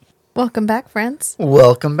Welcome back, friends.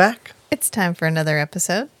 Welcome back. It's time for another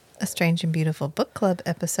episode, a Strange and Beautiful Book Club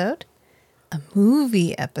episode, a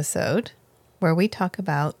movie episode, where we talk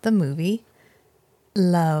about the movie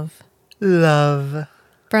Love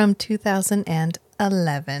from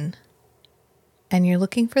 2011. And you're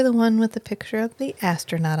looking for the one with the picture of the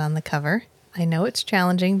astronaut on the cover. I know it's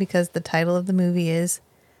challenging because the title of the movie is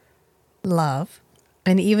Love.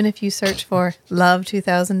 And even if you search for Love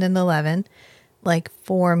 2011, like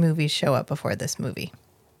 4 movies show up before this movie.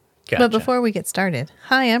 Gotcha. But before we get started,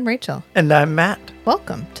 hi, I'm Rachel. And I'm Matt.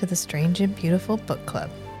 Welcome to the Strange and Beautiful Book Club.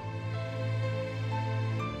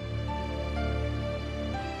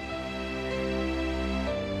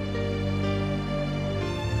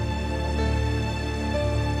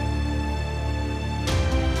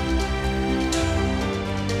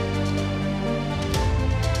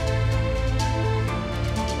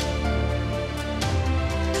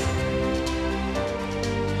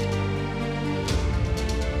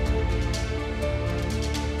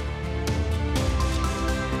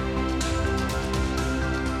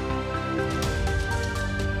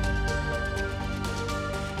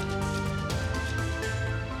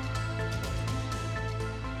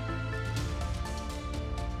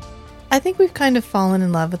 I think we've kind of fallen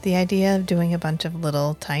in love with the idea of doing a bunch of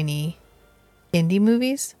little tiny indie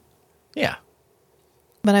movies. Yeah.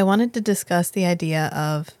 But I wanted to discuss the idea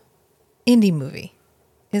of indie movie.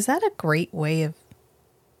 Is that a great way of...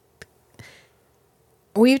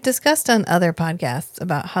 We've discussed on other podcasts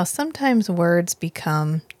about how sometimes words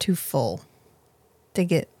become too full. They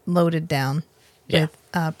get loaded down with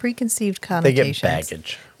preconceived connotations. They get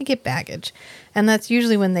baggage. They get baggage. And that's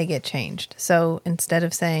usually when they get changed. So instead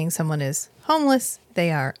of saying someone is homeless,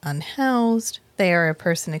 they are unhoused. They are a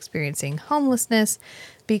person experiencing homelessness.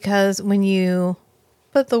 Because when you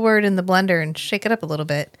put the word in the blender and shake it up a little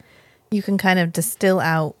bit, you can kind of distill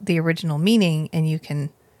out the original meaning and you can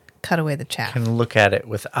cut away the chaff. You can look at it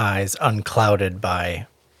with eyes unclouded by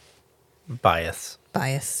bias.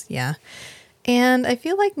 Bias, yeah. And I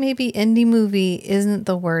feel like maybe indie movie isn't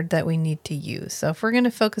the word that we need to use. So if we're going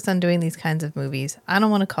to focus on doing these kinds of movies, I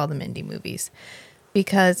don't want to call them indie movies.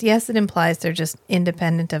 Because yes, it implies they're just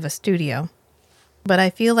independent of a studio. But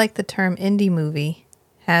I feel like the term indie movie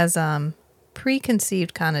has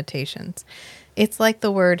preconceived connotations. It's like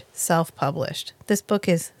the word self-published. This book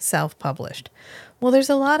is self-published. Well,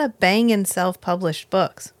 there's a lot of banging self-published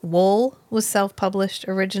books. Wool was self-published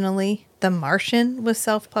originally. The Martian was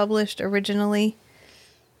self-published originally.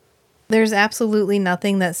 There's absolutely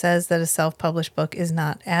nothing that says that a self-published book is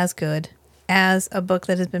not as good as a book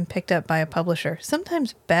that has been picked up by a publisher.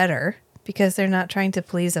 Sometimes better, because they're not trying to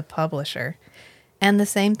please a publisher. And the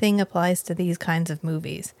same thing applies to these kinds of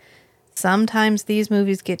movies. Sometimes these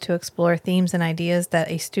movies get to explore themes and ideas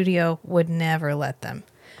that a studio would never let them.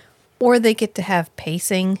 Or they get to have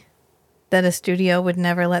pacing that a studio would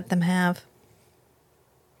never let them have.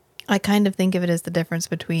 I kind of think of it as the difference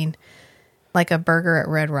between like a burger at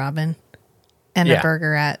Red Robin and a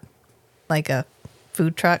burger at like a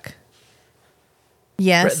food truck.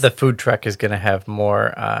 Yes. The food truck is going to have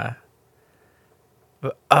more...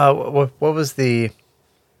 what was the...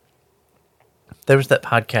 There was that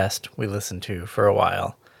podcast we listened to for a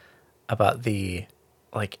while about the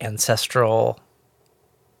like ancestral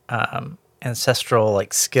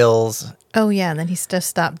like skills. Oh yeah, and then he just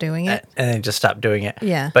stopped doing it. And then he just stopped doing it.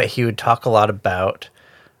 Yeah. But he would talk a lot about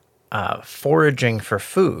foraging for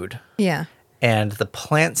food. Yeah. And the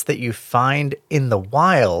plants that you find in the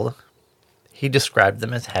wild, he described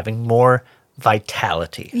them as having more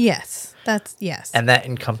vitality. Yes. Yes. And that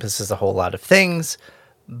encompasses a whole lot of things,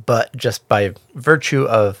 but just by virtue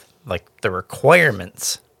of like the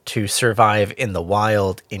requirements to survive in the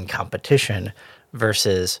wild in competition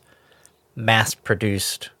versus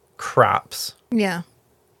mass-produced crops. Yeah.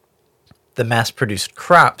 The mass-produced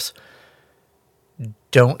crops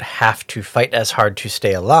don't have to fight as hard to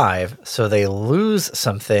stay alive, so they lose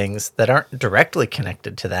some things that aren't directly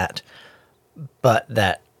connected to that, but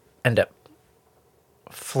that end up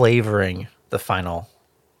flavoring the final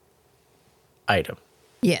item.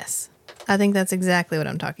 Yes. I think that's exactly what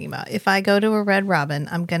I'm talking about. If I go to a Red Robin,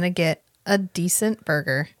 I'm going to get a decent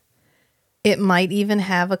burger. It might even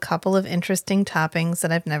have a couple of interesting toppings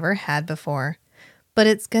that I've never had before, but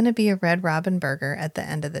it's going to be a Red Robin burger at the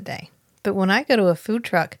end of the day. But when I go to a food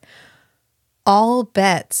truck, all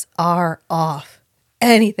bets are off.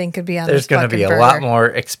 Anything could be on this fucking burger. There's going to be a lot more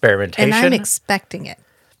experimentation. And I'm expecting it.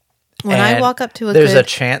 When I walk up to there's a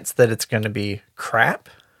chance that it's going to be crap.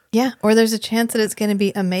 Yeah, or there's a chance that it's going to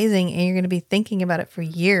be amazing and you're going to be thinking about it for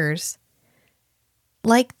years.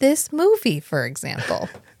 Like this movie, for example.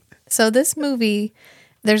 So this movie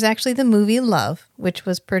There's actually the movie Love, which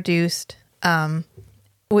was produced, it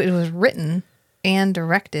was written and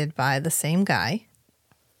directed by the same guy.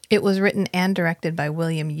 It was written and directed by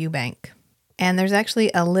William Eubank. And there's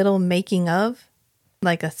actually a little making of,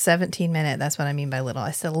 like a 17-minute, that's what I mean by little.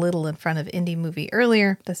 I said little in front of indie movie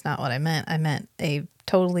earlier. That's not what I meant. I meant a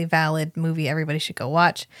totally valid movie everybody should go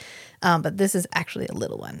watch. But this is actually a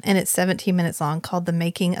little one. And it's 17 minutes long, called The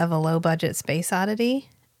Making of a Low-Budget Space Oddity.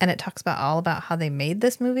 And it talks all about how they made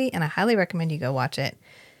this movie, and I highly recommend you go watch it.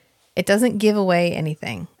 It doesn't give away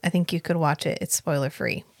anything. I think you could watch it. It's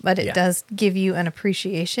spoiler-free. But it does give you an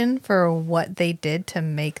appreciation for what they did to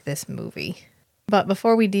make this movie. But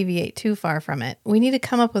before we deviate too far from it, we need to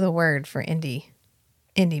come up with a word for indie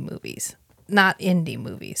movies. Not indie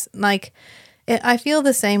movies. Like, I feel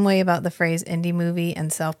the same way about the phrase indie movie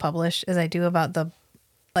and self-published as I do about the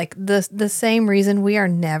same reason we are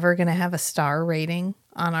never going to have a star rating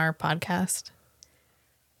on our podcast,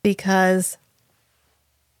 because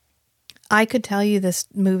I could tell you this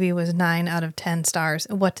movie was 9 out of 10 stars.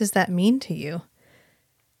 What does that mean to you?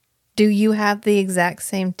 Do you have the exact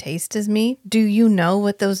same taste as me? Do you know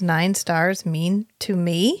what those 9 stars mean to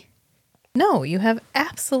me? No, you have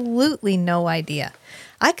absolutely no idea.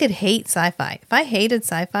 I could hate sci-fi. If I hated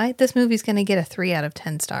sci-fi, this movie's going to get a 3 out of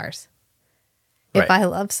 10 stars. Right. If I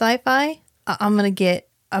love sci-fi, I'm going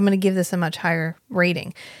to give this a much higher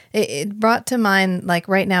rating. It brought to mind, like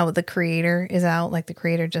right now The Creator is out, like The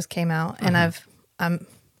Creator just came out, and I've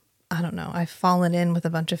fallen in with a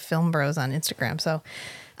bunch of film bros on Instagram, so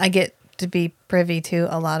I get to be privy to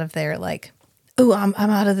a lot of their like, ooh, I'm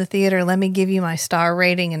out of the theater, let me give you my star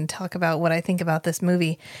rating and talk about what I think about this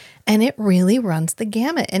movie. And it really runs the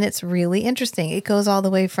gamut, and it's really interesting. It goes all the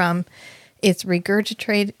way from it's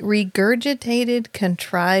regurgitated,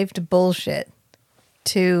 contrived bullshit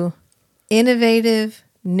to innovative,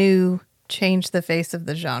 new, change the face of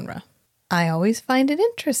the genre. I always find it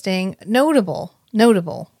interesting, notable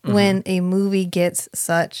when a movie gets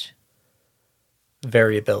such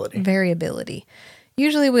variability.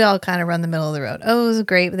 Usually we all kind of run the middle of the road. Oh, it was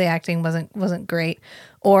great, but the acting wasn't great.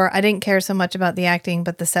 Or I didn't care so much about the acting,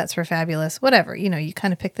 but the sets were fabulous. Whatever, you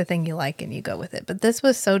kind of pick the thing you like and you go with it. But this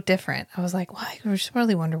was so different. I was like, why? I just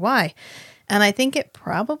really wonder why. And I think it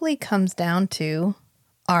probably comes down to,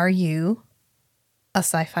 are you a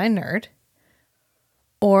sci-fi nerd?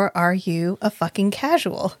 Or are you a fucking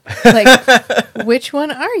casual? Like, which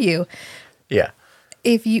one are you? Yeah.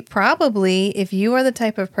 If you are the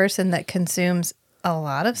type of person that consumes a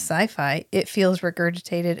lot of sci-fi, it feels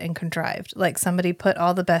regurgitated and contrived. Like somebody put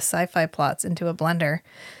all the best sci-fi plots into a blender,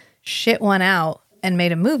 shit one out, and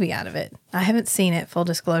made a movie out of it. I haven't seen it, full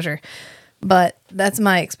disclosure. But that's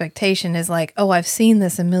my expectation, is like, oh, I've seen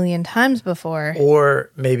this a million times before.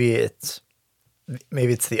 Or maybe it's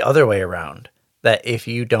the other way around. That if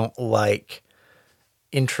you don't like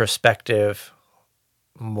introspective,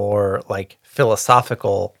 more like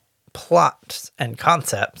philosophical plots and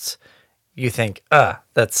concepts, you think, I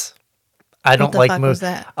don't like movies.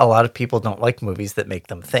 A lot of people don't like movies that make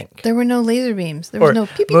them think. There were no laser beams. There was no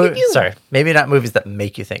pew, pew, pew, pew. Sorry, maybe not movies that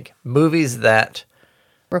make you think. Movies that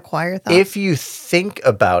require thought. If you think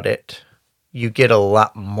about it, you get a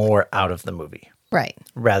lot more out of the movie. Right.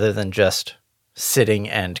 Rather than just sitting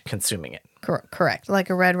and consuming it. Correct. Like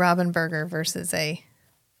a Red Robin burger versus a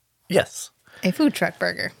food truck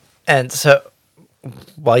burger. And so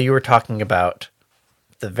while you were talking about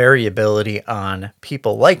the variability on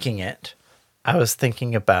people liking it, I was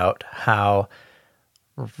thinking about how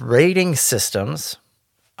rating systems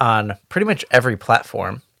on pretty much every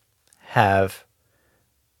platform have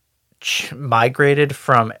migrated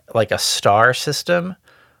from like a star system,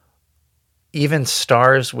 even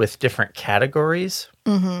stars with different categories.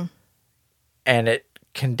 Mm-hmm. And it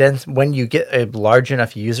when you get a large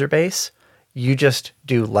enough user base, you just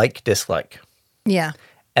do like, dislike. Yeah.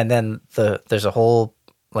 And then there's a whole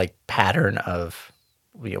like pattern of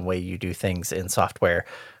way you do things in software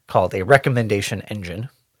called a recommendation engine.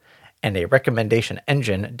 And a recommendation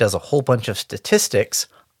engine does a whole bunch of statistics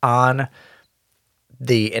on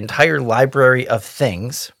the entire library of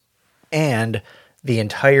things and the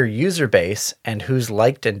entire user base and who's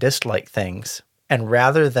liked and disliked things. And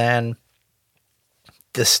rather than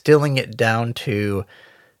distilling it down to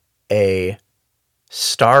a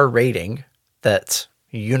star rating that's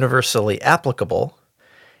universally applicable,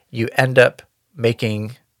 you end up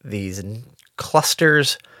making these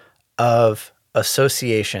clusters of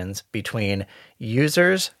associations between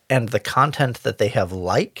users and the content that they have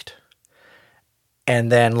liked,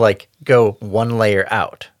 and then like go one layer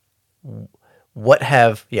out. What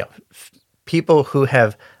have people who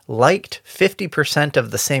have liked 50%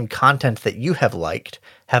 of the same content that you have liked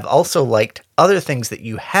have also liked other things that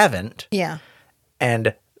you haven't. Yeah.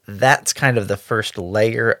 And that's kind of the first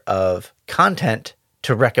layer of content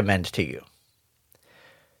to recommend to you.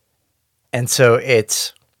 And so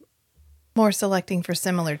it's More selecting for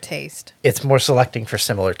similar taste. it's more selecting for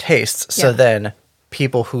similar tastes. So Yeah. then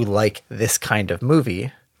people who like this kind of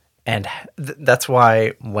movie, and that's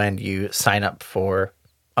why when you sign up for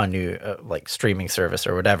a new like streaming service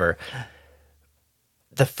or whatever,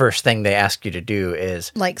 the first thing they ask you to do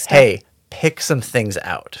is Like stuff. hey, pick some things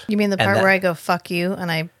out. You mean the And part that- where I go, fuck you,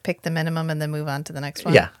 and I pick the minimum and then move on to the next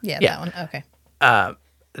one? Yeah. Yeah, Yeah. that one. Okay.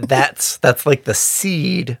 that's like the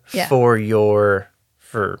seed Yeah. for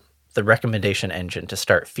the recommendation engine to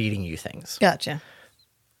start feeding you things. Gotcha.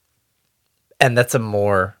 And that's a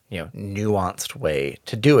more, nuanced way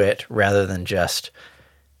to do it rather than just,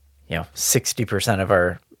 60% of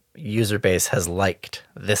our user base has liked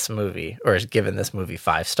this movie or has given this movie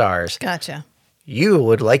 5 stars. Gotcha. You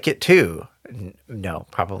would like it too. No,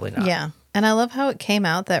 probably not. Yeah. And I love how it came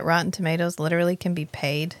out that Rotten Tomatoes literally can be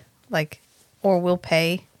paid, or will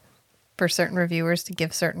pay for certain reviewers to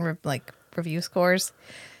give certain review scores.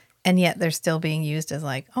 And yet they're still being used as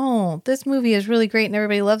oh, this movie is really great and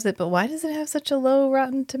everybody loves it, but why does it have such a low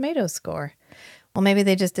Rotten Tomatoes score? Well, maybe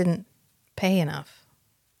they just didn't pay enough.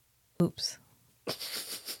 Oops.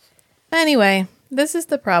 Anyway, this is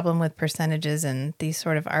the problem with percentages and these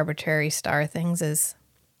sort of arbitrary star things is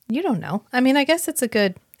you don't know. I mean, I guess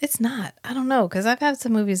it's not. I don't know, because I've had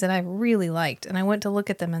some movies that I really liked and I went to look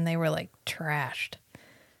at them and they were trashed.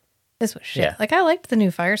 This was shit. Yeah. I liked the new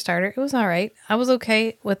Firestarter. It was all right. I was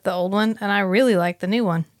okay with the old one, and I really liked the new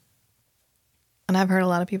one. And I've heard a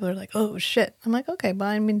lot of people are like, "Oh shit!" I'm like, "Okay, but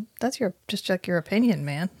I mean, that's your opinion,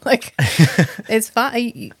 man. It's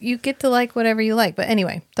fine. You get to like whatever you like." But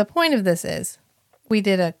anyway, the point of this is, we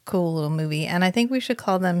did a cool little movie, and I think we should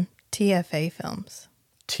call them TFA films.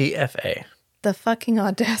 TFA. The fucking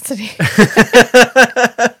audacity.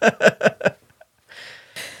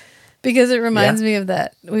 Because it reminds me of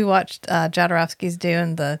that. We watched Jodorowsky's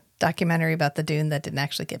Dune, the documentary about the Dune that didn't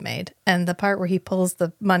actually get made. And the part where he pulls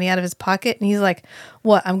the money out of his pocket and he's like,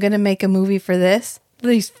 what, I'm going to make a movie for this?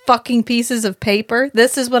 These fucking pieces of paper?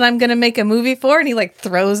 This is what I'm going to make a movie for? And he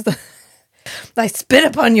throws the... I spit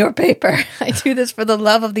upon your paper. I do this for the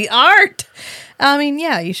love of the art. I mean,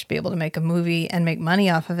 yeah, you should be able to make a movie and make money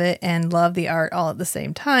off of it and love the art all at the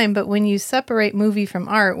same time. But when you separate movie from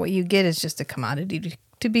art, what you get is just a commodity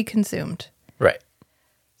to be consumed. Right.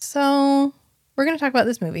 So we're going to talk about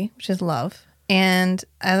this movie, which is Love. And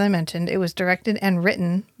as I mentioned, it was directed and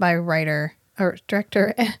written by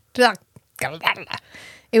director. It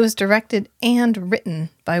was directed and written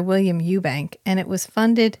by William Eubank, and it was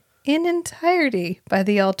funded in entirety by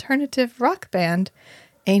the alternative rock band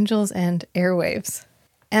Angels and Airwaves.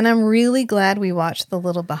 And I'm really glad we watched the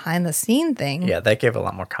little behind the scene thing. Yeah, that gave a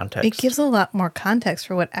lot more context. It gives a lot more context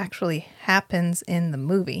for what actually happens in the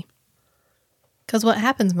movie. Because what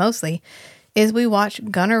happens mostly is we watch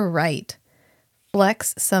Gunnar Wright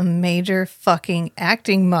flex some major fucking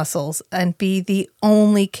acting muscles and be the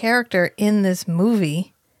only character in this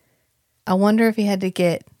movie. I wonder if he had to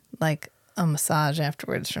get a massage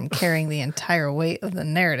afterwards from carrying the entire weight of the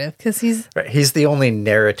narrative, because he's the only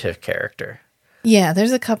narrative character. Yeah,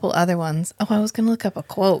 there's a couple other ones. Oh, I was going to look up a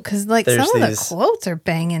quote because some of the quotes are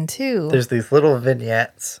banging too. There's these little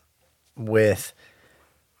vignettes with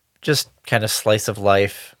just kind of slice of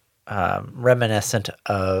life, reminiscent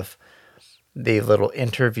of the little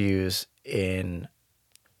interviews in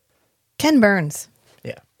Ken Burns.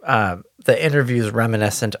 Yeah. The interviews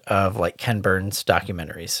reminiscent of Ken Burns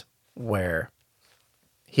documentaries where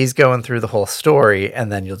he's going through the whole story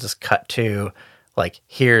and then you'll just cut to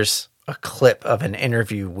here's a clip of an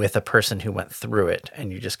interview with a person who went through it,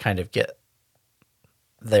 and you just kind of get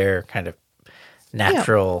their kind of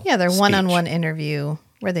natural their speech. one-on-one interview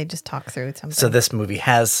where they just talk through something. So this movie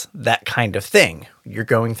has that kind of thing. You're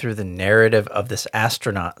going through the narrative of this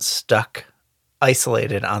astronaut stuck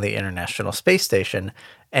isolated on the International Space Station,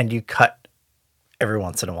 and you cut every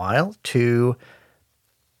once in a while to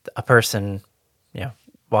a person,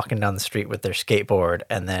 walking down the street with their skateboard,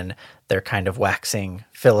 and then they're kind of waxing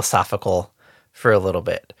philosophical for a little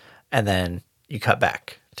bit, and then you cut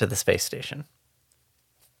back to the space station.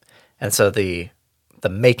 And so the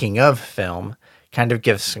making of film kind of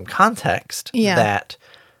gives some context that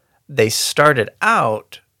they started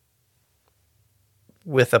out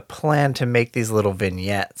with a plan to make these little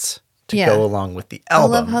vignettes to go along with the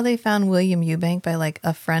album. I love how they found William Eubank by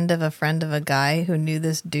a friend of a guy who knew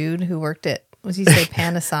this dude who worked at, was he say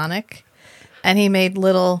Panasonic? And he made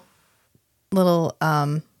little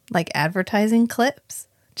advertising clips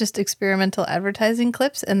just experimental advertising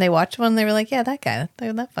clips, and they watched one and they were like, yeah, that guy,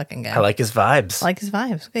 that fucking guy. I like his vibes. I like his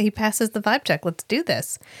vibes. Okay, he passes the vibe check. Let's do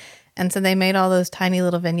this. And so they made all those tiny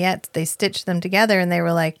little vignettes. They stitched them together and they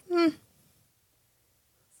were like,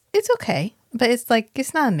 it's okay. But it's like,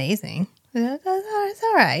 it's not amazing. It's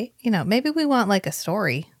all right. You know, maybe we want like a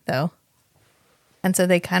story though. And so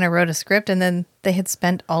they kind of wrote a script, and then they had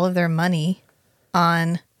spent all of their money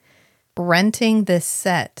on renting this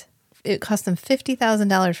set. It cost them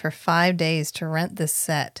 $50,000 for 5 days to rent this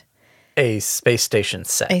set. A space station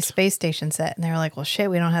set. A space station set. And they were like, well,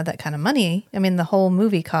 shit, we don't have that kind of money. I mean, the whole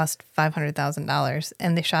movie cost $500,000,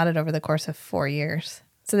 and they shot it over the course of 4 years.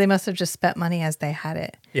 So they must have just spent money as they had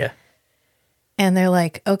it. Yeah. And they're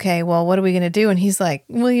like, okay, well, what are we going to do? And he's like,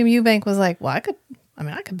 William Eubank was like, well, I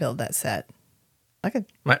could build that set. I could.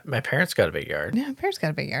 My parents got a big yard. Yeah, my parents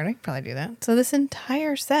got a big yard. I could probably do that. So this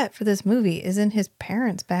entire set for this movie is in his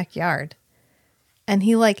parents' backyard. And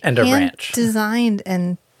he And a ranch. designed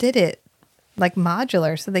and did it like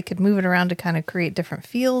modular so they could move it around to kind of create different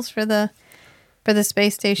feels for the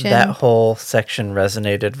space station. That whole section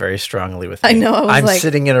resonated very strongly with me. I know. I'm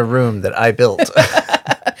sitting in a room that I built.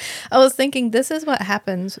 I was thinking, this is what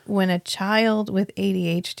happens when a child with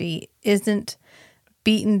ADHD isn't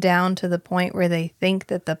beaten down to the point where they think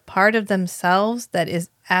that the part of themselves that is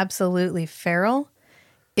absolutely feral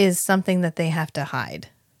is something that they have to hide.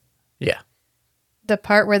 Yeah. The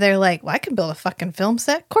part where they're like, well, I can build a fucking film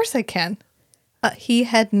set. Of course I can. He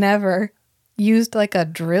had never used like a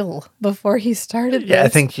drill before he started this. Yeah, I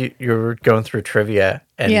think you were going through trivia,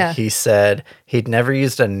 and he said he'd never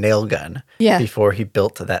used a nail gun before he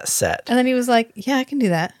built that set. And then he was like, yeah, I can do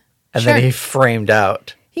that. And then he framed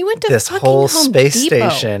out he went to this fucking whole Home space Depot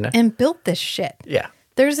station and built this shit. Yeah.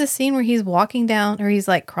 There's a scene where he's walking down, or he's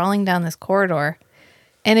like crawling down this corridor.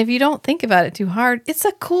 And if you don't think about it too hard, it's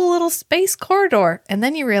a cool little space corridor. And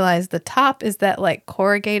then you realize the top is that like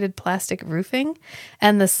corrugated plastic roofing,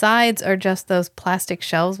 and the sides are just those plastic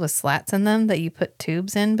shelves with slats in them that you put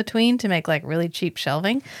tubes in between to make like really cheap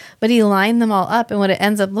shelving. But he lined them all up, and what it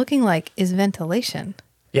ends up looking like is ventilation.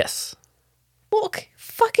 Yes. Look,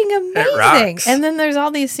 fucking amazing. It rocks. And then there's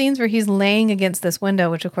all these scenes where he's laying against this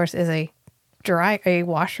window, which of course is a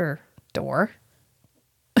washer door.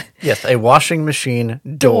 Yes, a washing machine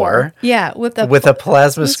door. Yeah, with a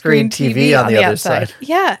plasma screen TV on the other side.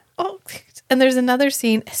 Yeah. Oh, and there's another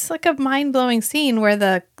scene. It's like a mind-blowing scene where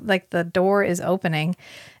the door is opening,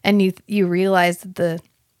 and you realize that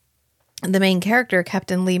the main character,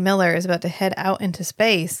 Captain Lee Miller, is about to head out into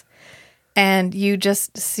space, and you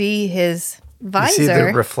just see his visor. You see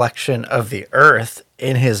the reflection of the Earth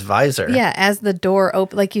in his visor. Yeah, as the door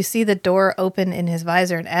open, like you see the door open in his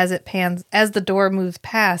visor, and as the door moves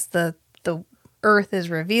past, the Earth is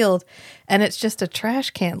revealed, and it's just a trash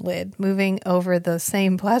can lid moving over the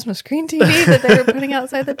same plasma screen TV that they were putting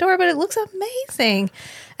outside the door, but it looks amazing.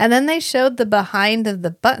 And then they showed the behind of the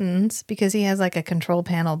buttons, because he has like a control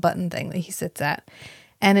panel button thing that he sits at,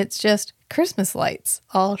 and it's just Christmas lights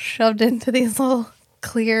all shoved into these little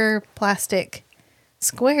clear plastic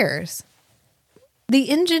squares. The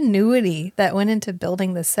ingenuity that went into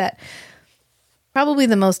building the set. Probably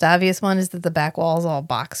the most obvious one is that the back wall is all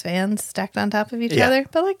box fans stacked on top of each other,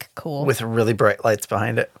 but like cool. With really bright lights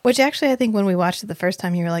behind it. Which actually, I think when we watched it the first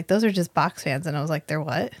time, you were like, those are just box fans. And I was like, they're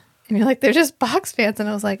what? And you're like, they're just box fans. And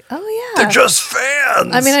I was like, oh yeah. They're just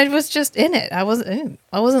fans. I mean, I was just in it. I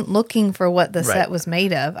wasn't looking for what the set was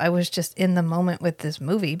made of. I was just in the moment with this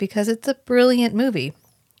movie because it's a brilliant movie.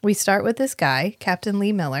 We start with this guy, Captain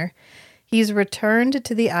Lee Miller. He's returned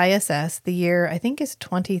to the ISS. The year, I think, is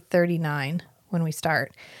 2039 when we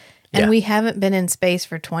start. And we haven't been in space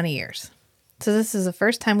for 20 years. So this is the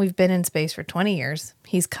first time we've been in space for 20 years.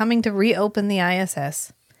 He's coming to reopen the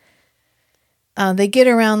ISS. They get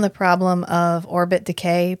around the problem of orbit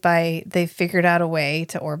decay they've figured out a way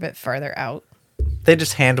to orbit farther out. They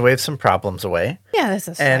just hand wave some problems away. Yeah, this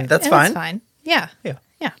is and fine. That's and fine. That's fine. Yeah. Yeah.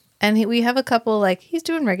 Yeah. And we have a couple, like, he's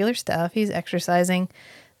doing regular stuff. He's exercising.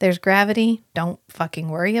 There's gravity. Don't fucking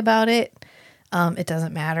worry about it. It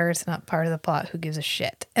doesn't matter. It's not part of the plot. Who gives a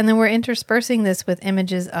shit? And then we're interspersing this with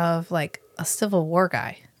images of, like, a Civil War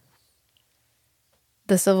guy.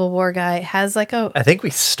 The Civil War guy has, like, I think we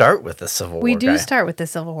start with the Civil War guy. We do start with the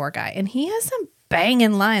Civil War guy. And he has some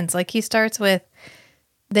banging lines. Like, he starts with,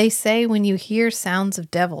 they say when you hear sounds of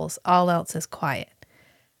devils, all else is quiet.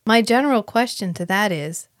 My general question to that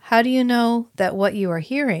is, how do you know that what you are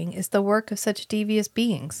hearing is the work of such devious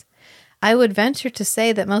beings? I would venture to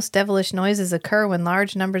say that most devilish noises occur when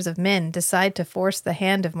large numbers of men decide to force the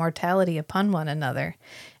hand of mortality upon one another.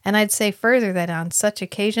 And I'd say further that on such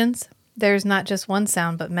occasions, there is not just one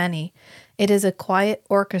sound but many. It is a quiet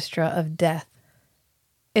orchestra of death.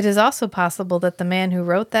 It is also possible that the man who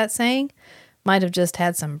wrote that saying might have just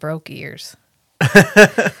had some broke ears.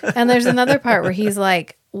 And there's another part where he's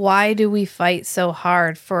like, why do we fight so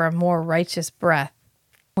hard for a more righteous breath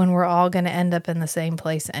when we're all going to end up in the same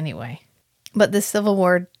place anyway? But this Civil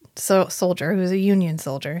War soldier, who's a Union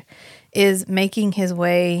soldier, is making his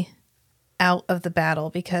way out of the battle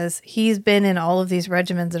because he's been in all of these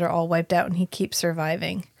regiments that are all wiped out and he keeps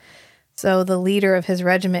surviving. So the leader of his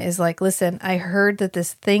regiment is like, listen, I heard that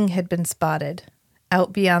this thing had been spotted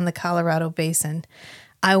out beyond the Colorado Basin.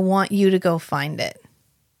 I want you to go find it.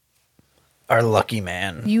 Our lucky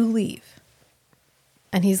man. You leave.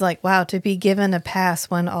 And he's like, wow, to be given a pass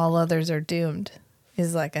when all others are doomed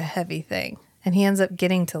is like a heavy thing. And he ends up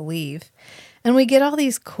getting to leave. And we get all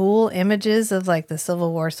these cool images of like the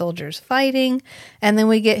Civil War soldiers fighting. And then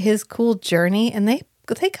we get his cool journey. And they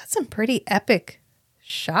got some pretty epic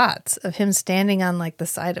shots of him standing on like the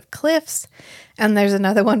side of cliffs. And there's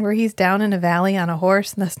another one where he's down in a valley on a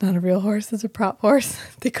horse, and that's not a real horse, it's a prop horse.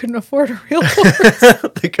 They couldn't afford a real horse.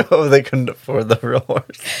 They couldn't afford the real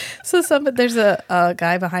horse. So there's a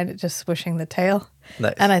guy behind it just swishing the tail.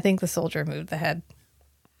 Nice. And I think the soldier moved the head.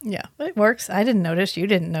 Yeah, it works. I didn't notice. You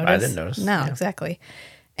didn't notice. I didn't notice. No, yeah. Exactly.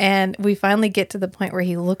 And we finally get to the point where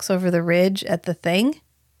he looks over the ridge at the thing,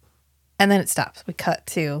 and then it stops. We cut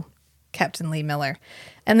to Captain Lee Miller.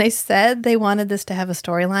 And they said they wanted this to have a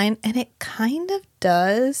storyline, and it kind of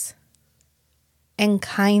does and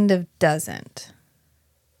kind of doesn't.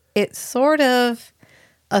 It's sort of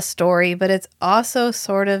a story, but it's also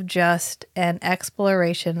sort of just an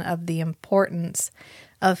exploration of the importance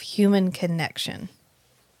of human connection.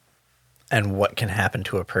 And what can happen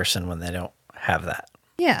to a person when they don't have that.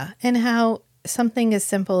 Yeah, and how something as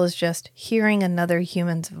simple as just hearing another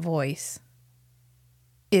human's voice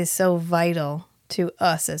is so vital to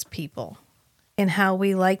us as people, and how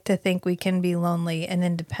we like to think we can be lonely and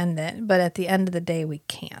independent, but at the end of the day, we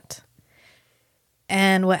can't.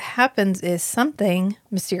 And what happens is something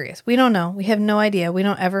mysterious. We don't know. We have no idea. We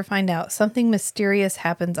don't ever find out. Something mysterious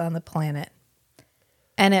happens on the planet.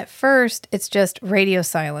 And at first, it's just radio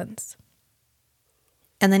silence.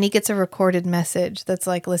 And then he gets a recorded message that's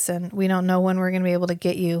like, listen, we don't know when we're going to be able to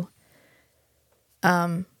get you.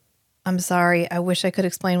 I'm sorry. I wish I could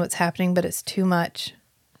explain what's happening, but it's too much.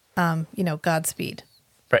 Godspeed.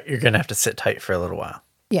 Right. You're going to have to sit tight for a little while.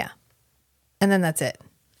 Yeah. And then that's it.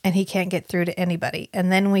 And he can't get through to anybody.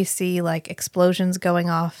 And then we see like explosions going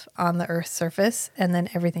off on the Earth's surface, and then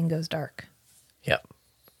everything goes dark. Yep.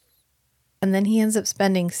 And then he ends up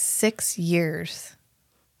spending 6 years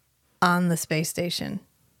on the space station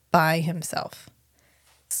by himself,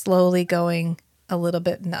 slowly going a little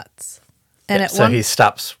bit nuts. And so he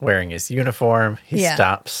stops wearing his uniform. He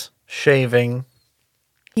stops shaving.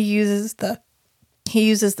 He uses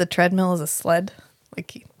the treadmill as a sled,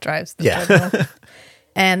 like he drives the treadmill.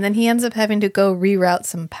 And then he ends up having to go reroute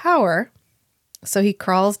some power. So he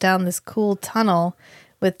crawls down this cool tunnel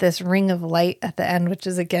with this ring of light at the end, which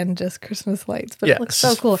is, again, just Christmas lights. But it looks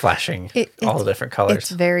so cool. Flashing all the different colors. It's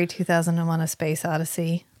very 2001 A Space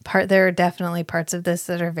Odyssey. There are definitely parts of this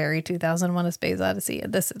that are very 2001 A Space Odyssey,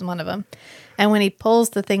 and this is one of them. And when he pulls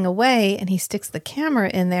the thing away and he sticks the camera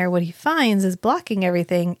in there, what he finds is blocking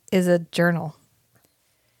everything is a journal.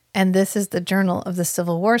 And this is the journal of the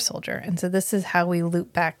Civil War soldier. And so this is how we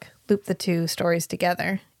loop the two stories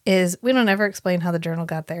together, is we don't ever explain how the journal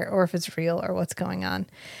got there or if it's real or what's going on.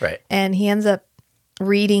 Right. And he ends up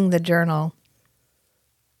reading the journal,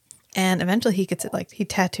 and eventually he gets it, like he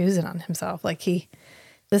tattoos it on himself. Like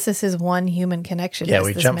this is his one human connection. Yeah,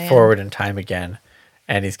 we jump forward in time again,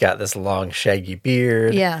 and he's got this long shaggy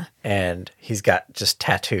beard. Yeah. And he's got just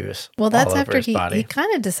tattoos. Well, that's all after over his body. he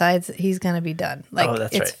kind of decides that he's going to be done. Like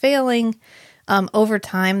that's it's right. failing. Over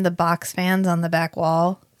time, the box fans on the back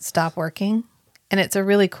wall stop working. And it's a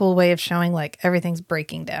really cool way of showing like everything's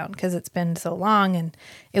breaking down because it's been so long, and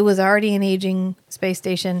it was already an aging space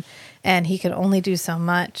station, and he could only do so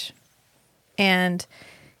much. And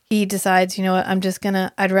he decides, you know what,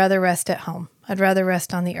 I'd rather rest at home. I'd rather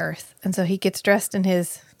rest on the Earth. And so he gets dressed in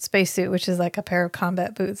his spacesuit, which is like a pair of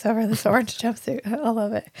combat boots over this orange jumpsuit. I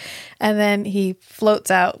love it. And then he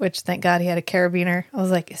floats out, which thank God he had a carabiner. I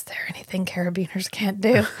was like, is there anything carabiners can't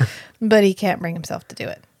do? But he can't bring himself to do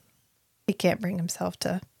it. He can't bring himself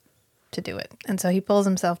to do it. And so he pulls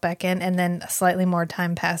himself back in, and then slightly more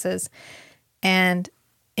time passes. And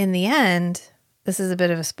in the end, this is a bit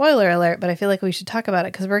of a spoiler alert, but I feel like we should talk about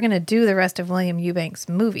it because we're going to do the rest of William Eubanks'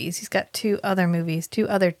 movies. He's got two other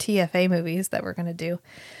TFA movies that we're going to do.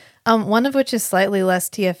 One of which is slightly less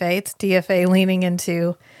TFA. It's TFA leaning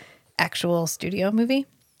into actual studio movie.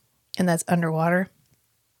 and that's underwater.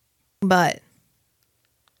 But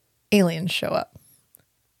aliens show up.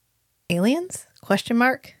 Aliens? Question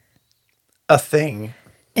mark. A thing.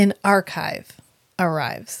 An archive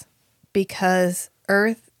arrives because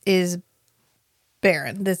Earth is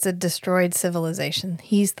barren. It's a destroyed civilization.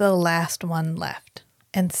 He's the last one left.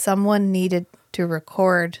 And someone needed to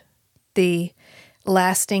record the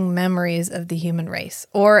lasting memories of the human race.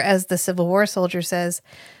 Or as the Civil War soldier says,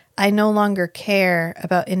 I no longer care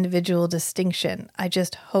about individual distinction. I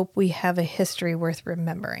just hope we have a history worth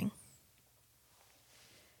remembering.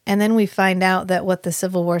 And then we find out that what the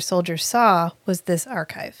Civil War soldier saw was this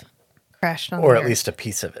archive crashed on the Or at earth. least a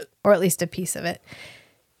piece of it. Or at least a piece of it.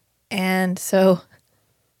 And so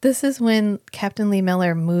this is when Captain Lee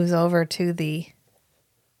Miller moves over to the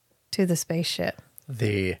spaceship.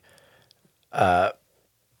 The, I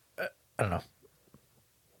don't know,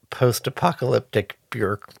 post-apocalyptic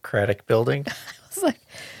bureaucratic building. I was like,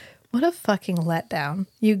 what a fucking letdown.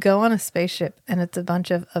 You go on a spaceship and it's a bunch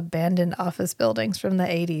of abandoned office buildings from the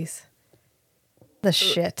 80s. The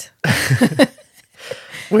shit.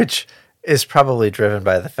 Which is probably driven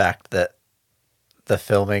by the fact that the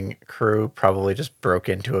filming crew probably just broke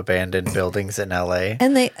into abandoned buildings in LA.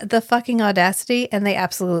 And the fucking audacity, and they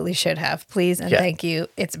absolutely should have. Please and thank you.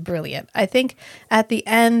 It's brilliant. I think at the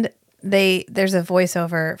end, there's a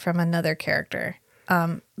voiceover from another character.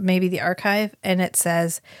 Maybe the archive, and it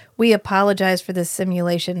says, "We apologize for this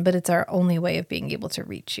simulation, but it's our only way of being able to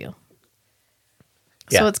reach you."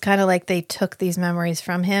 Yeah. So it's kind of like they took these memories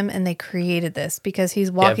from him and they created this because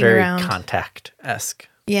he's walking very around. Contact-esque.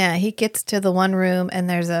 Yeah, he gets to the one room and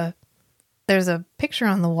there's a picture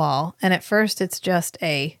on the wall, and at first it's just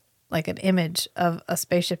an image of a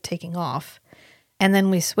spaceship taking off, and then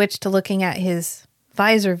we switch to looking at his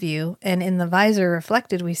visor view, and in the visor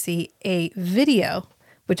reflected we see a video,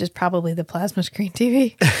 which is probably the plasma screen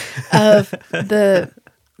TV of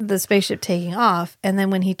the spaceship taking off, and then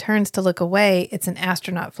when he turns to look away, it's an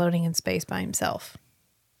astronaut floating in space by himself,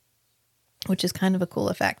 which is kind of a cool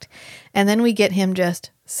effect. And then we get him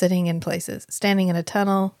just sitting in places, standing in a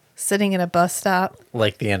tunnel, sitting in a bus stop.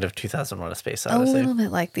 Like the end of 2001: A Space Odyssey. A little bit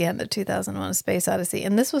like the end of 2001: A Space Odyssey.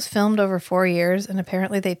 And this was filmed over 4 years, and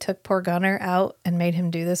apparently they took poor Gunnar out and made him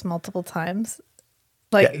do this multiple times.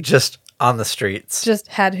 Just on the streets. Just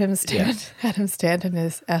had him stand in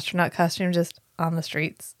his astronaut costume just on the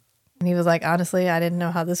streets. And he was like, honestly, I didn't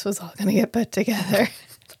know how this was all going to get put together.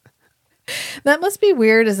 That must be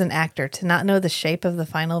weird as an actor to not know the shape of the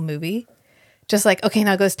final movie. Just like, okay,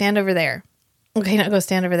 now go stand over there. Okay, now go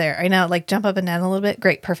stand over there. All right, now jump up and down a little bit.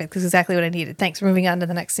 Great, perfect. This is exactly what I needed. Thanks. We're moving on to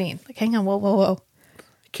the next scene. Hang on, whoa.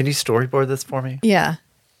 Can you storyboard this for me? Yeah.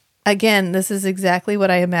 Again, this is exactly what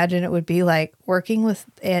I imagine it would be like working with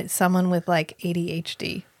someone with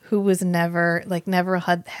ADHD who was never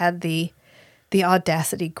had the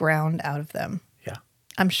audacity ground out of them. Yeah.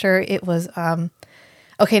 I'm sure it was,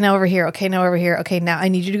 okay, now over here. Okay, now over here. Okay, now I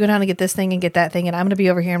need you to go down and get this thing and get that thing. And I'm going to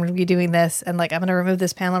be over here. I'm going to be doing this. And I'm going to remove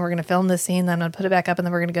this panel. And we're going to film this scene. Then I'm going to put it back up. And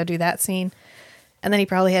then we're going to go do that scene. And then he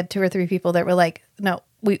probably had 2 or 3 people that were like, no,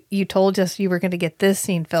 you told us you were going to get this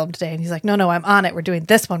scene filmed today. And he's like, no, I'm on it. We're doing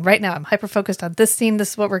this one right now. I'm hyper-focused on this scene.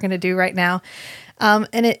 This is what we're going to do right now. And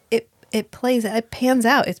it pans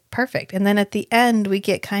out. It's perfect. And then at the end, we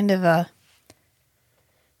get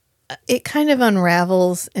it kind of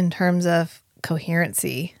unravels in terms of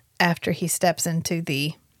coherency after he steps into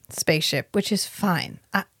the spaceship, which is fine.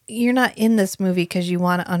 You're not in this movie because you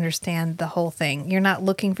want to understand the whole thing. You're not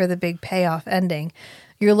looking for the big payoff ending.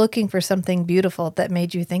 You're looking for something beautiful that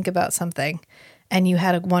made you think about something, and you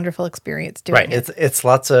had a wonderful experience doing it. It's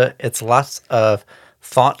lots of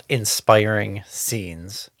thought-inspiring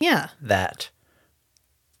scenes. Yeah. That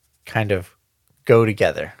kind of go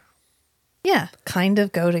together. Yeah, kind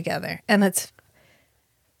of go together. And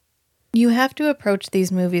you have to approach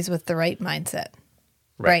these movies with the right mindset.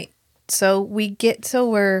 Right. So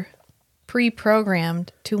we're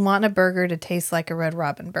pre-programmed to want a burger to taste like a Red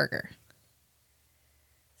Robin burger.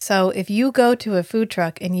 So if you go to a food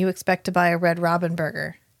truck and you expect to buy a Red Robin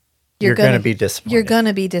burger, you're going to be disappointed. You're going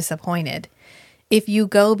to be disappointed. If you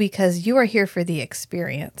go because you are here for the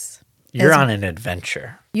experience. You're on an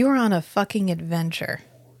adventure. You're on a fucking adventure.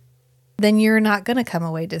 Then you're not going to come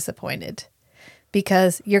away disappointed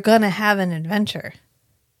because you're going to have an adventure.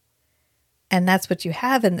 And that's what you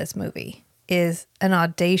have in this movie is an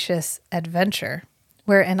audacious adventure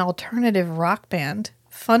where an alternative rock band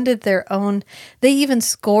funded their own. They even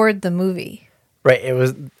scored the movie. Right. It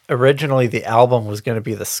was originally the album was going to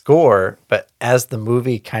be the score, but as the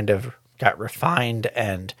movie kind of got refined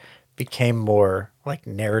and became more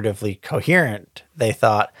narratively coherent, they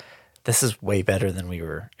thought, this is way better than we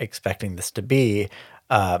were expecting this to be.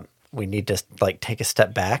 We need to like take a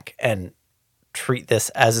step back and treat this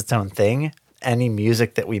as its own thing. Any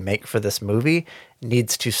music that we make for this movie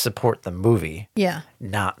needs to support the movie, Yeah.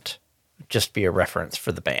 not just be a reference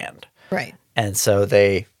for the band. Right. And so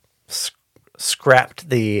they scrapped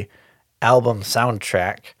the album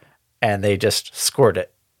soundtrack and they just scored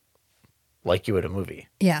it like you would a movie.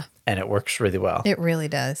 Yeah. And it works really well. It really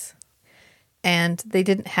does. And they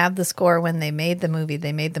didn't have the score when they made the movie.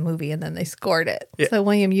 They made the movie and then they scored it. Yeah. So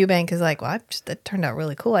William Eubank is like, well, that turned out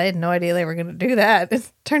really cool. I had no idea they were going to do that.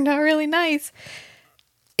 It turned out really nice.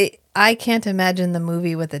 I can't imagine the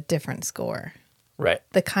movie with a different score. Right.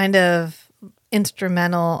 The kind of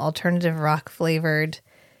instrumental, alternative rock flavored,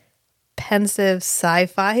 pensive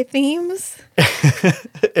sci-fi themes.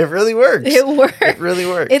 It really works. It works. It really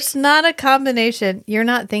works. It's not a combination. You're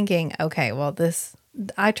not thinking, okay, well,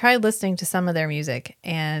 I tried listening to some of their music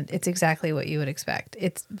and it's exactly what you would expect.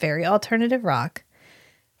 It's very alternative rock.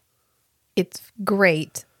 It's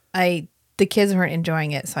great. The kids weren't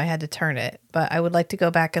enjoying it, so I had to turn it. But I would like to go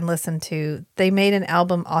back and listen to, they made an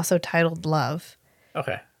album also titled Love.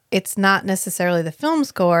 Okay. It's not necessarily the film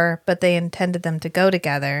score, but they intended them to go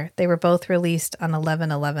together. They were both released on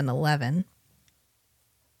 11/11/11,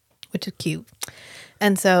 which is cute.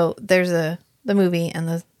 And so there's the movie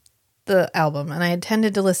and the album, and I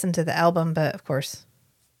intended to listen to the album, but of course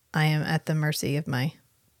I am at the mercy of my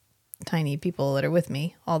tiny people that are with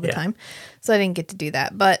me all the time. So I didn't get to do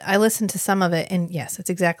that, but I listened to some of it, and yes, it's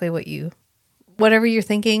exactly whatever you're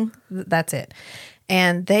thinking, that's it.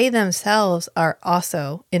 And they themselves are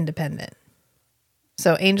also independent.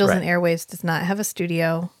 So Angels and Airwaves does not have a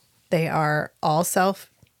studio. They are all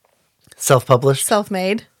Self-published?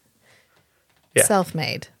 self-made. Yeah.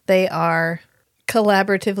 Self-made. They are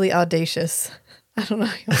collaboratively audacious. I don't know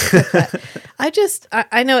how you want to put that.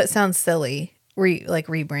 I know it sounds silly,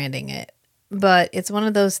 rebranding it, but it's one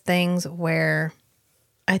of those things where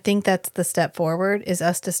I think that's the step forward, is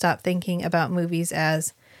us to stop thinking about movies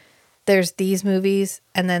as there's these movies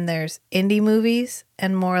and then there's indie movies,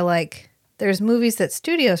 and more like there's movies that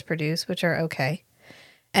studios produce, which are okay.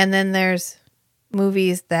 And then there's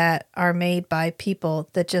movies that are made by people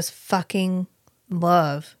that just fucking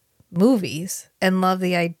love movies and love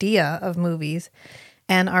the idea of movies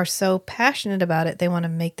and are so passionate about it, they want to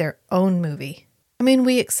make their own movie. I mean,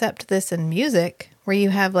 we accept this in music where you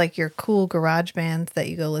have like your cool garage bands that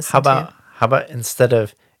you go listen to. How about instead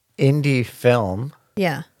of indie film,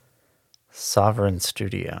 Yeah. Sovereign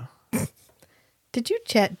Studio? Did you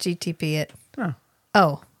chat GTP it? No.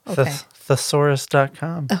 Oh, okay.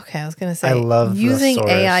 Thesaurus.com. Okay, I was going to say, I love using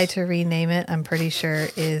Thesaurus. AI to rename it, I'm pretty sure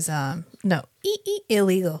is,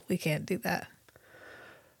 illegal. We can't do that.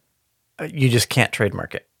 You just can't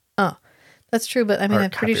trademark it. Oh, that's true. But I mean, Or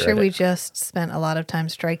I'm pretty sure copyright we it. just spent a lot of time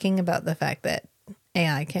striking about the fact that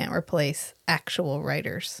AI can't replace actual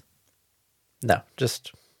writers, No,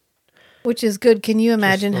 just which is good. Can you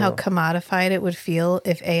imagine how little. commodified it would feel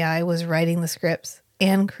if AI was writing the scripts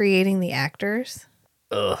and creating the actors?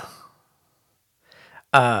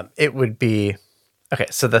 it would be okay.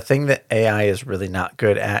 So the thing that AI is really not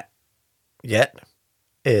good at yet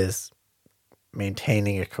is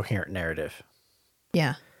maintaining a coherent narrative.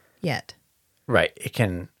 Yeah, yet. Right. It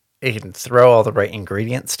can throw all the right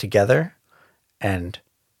ingredients together and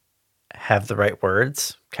have the right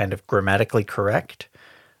words, kind of grammatically correct.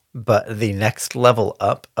 But the next level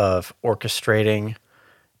up of orchestrating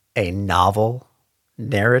a novel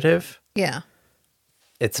narrative, Yeah.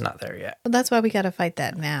 it's not there yet. Well, that's why we got to fight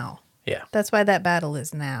that now. Yeah. That's why that battle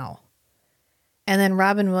is now. And then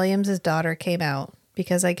Robin Williams' daughter came out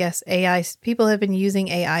because I guess people have been using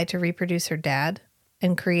AI to reproduce her dad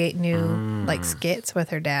and create new like skits with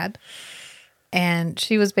her dad. And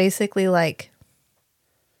she was basically like,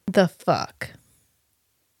 the fuck?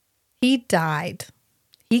 He died.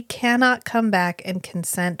 He cannot come back and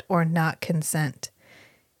consent or not consent.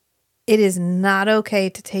 It is not okay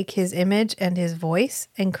to take his image and his voice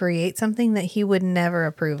and create something that he would never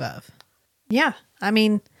approve of. Yeah. I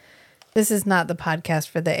mean, this is not the podcast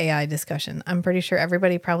for the AI discussion. I'm pretty sure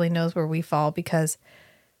everybody probably knows where we fall because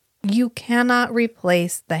you cannot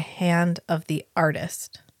replace the hand of the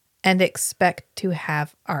artist and expect to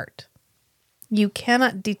have art. You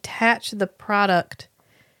cannot detach the product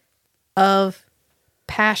of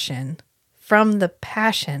passion from the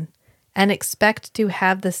passion and expect to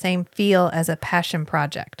have the same feel as a passion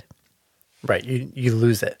project. Right. You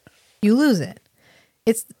lose it. You lose it.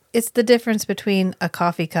 It's the difference between a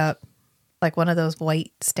coffee cup, like one of those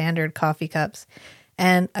white standard coffee cups,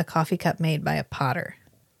 and a coffee cup made by a potter.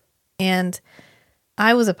 And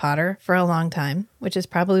I was a potter for a long time, which is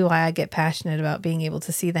probably why I get passionate about being able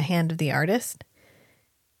to see the hand of the artist.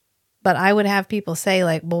 But I would have people say,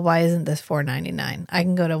 like, well, why isn't this $4.99? I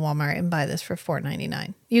can go to Walmart and buy this for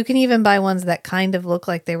 $4.99. You can even buy ones that kind of look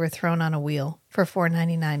like they were thrown on a wheel for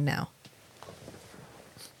 $4.99 now.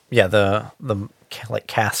 Yeah, the like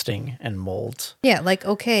casting and molds. Yeah, like,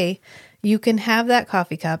 okay, you can have that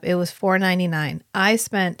coffee cup. It was $4.99. I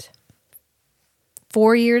spent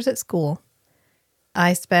 4 years at school.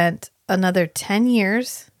 I spent another 10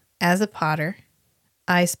 years as a potter.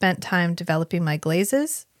 I spent time developing my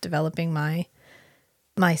glazes, developing my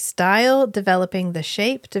style, developing the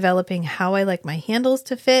shape, developing how I like my handles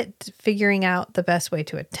to fit, figuring out the best way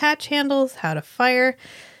to attach handles, how to fire.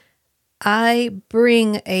 I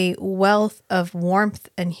bring a wealth of warmth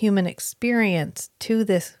and human experience to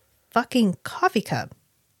this fucking coffee cup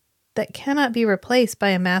that cannot be replaced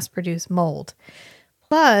by a mass-produced mold.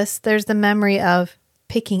 Plus, there's the memory of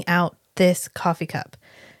picking out this coffee cup,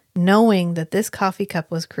 knowing that this coffee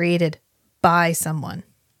cup was created by someone.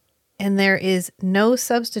 And there is no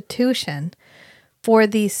substitution for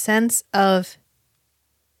the sense of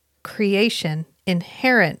creation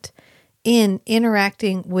inherent in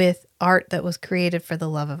interacting with art that was created for the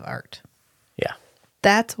love of art. Yeah.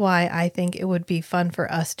 That's why I think it would be fun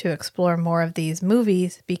for us to explore more of these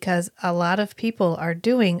movies, because a lot of people are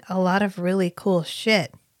doing a lot of really cool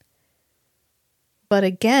shit. But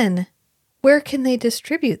again, where can they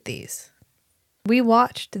distribute these? We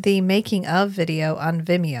watched the making of video on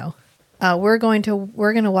Vimeo. We're going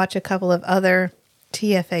to watch a couple of other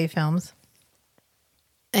TFA films,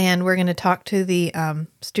 and we're going to talk to the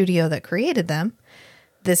studio that created them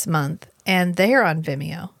this month, and they're on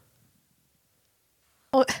Vimeo.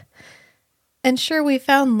 Oh, and sure, we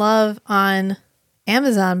found love on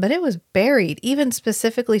Amazon, but it was buried. Even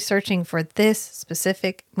specifically searching for this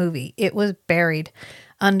specific movie, it was buried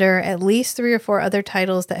under at least 3 or 4 other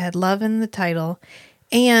titles that had love in the title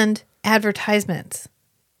and advertisements,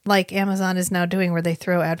 like Amazon is now doing, where they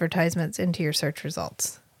throw advertisements into your search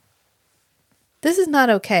results. This is not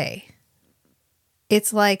okay.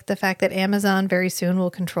 It's like the fact that Amazon very soon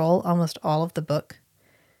will control almost all of the book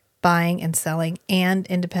buying and selling and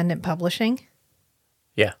independent publishing.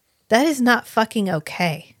 Yeah. That is not fucking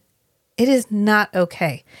okay. It is not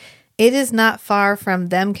okay. It is not far from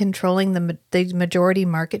them controlling the majority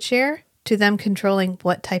market share to them controlling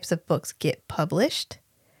what types of books get published,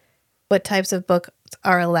 what types of books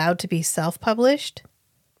are allowed to be self-published,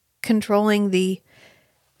 controlling the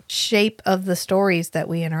shape of the stories that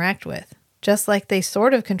we interact with, just like they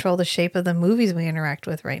sort of control the shape of the movies we interact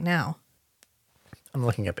with right now. I'm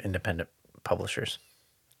looking up independent publishers.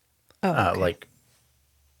 Oh, okay. Like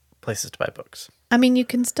places to buy books. I mean, you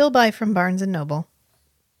can still buy from Barnes & Noble.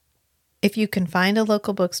 If you can find a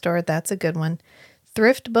local bookstore, that's a good one.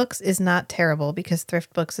 Thrift Books is not terrible because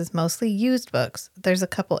Thrift Books is mostly used books. There's a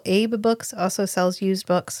couple. Abe Books also sells used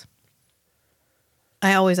books.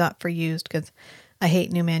 I always opt for used because I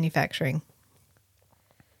hate new manufacturing.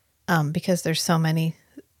 Because there's so many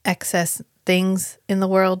excess things in the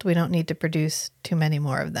world, we don't need to produce too many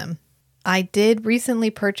more of them. I did recently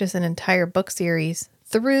purchase an entire book series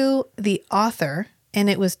through the author, and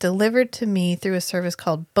it was delivered to me through a service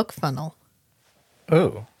called BookFunnel.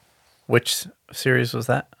 Oh, which series was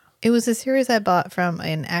that? It was a series I bought from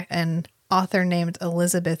an author named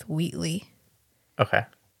Elizabeth Wheatley. Okay.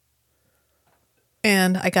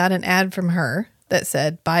 And I got an ad from her that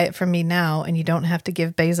said, buy it from me now and you don't have to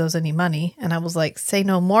give Bezos any money. And I was like, say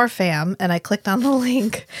no more, fam. And I clicked on the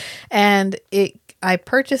link and I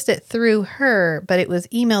purchased it through her, but it was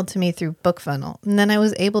emailed to me through BookFunnel. And then I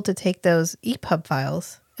was able to take those EPUB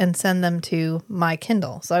files and send them to my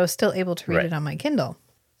Kindle. So I was still able to read it on my Kindle.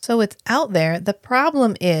 So it's out there. The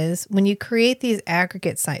problem is when you create these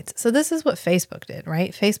aggregate sites. So this is what Facebook did,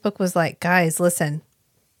 right? Facebook was like, guys, listen,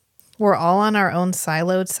 we're all on our own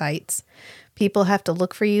siloed sites. People have to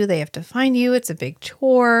look for you. They have to find you. It's a big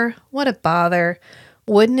chore. What a bother.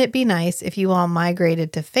 Wouldn't it be nice if you all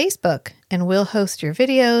migrated to Facebook and we'll host your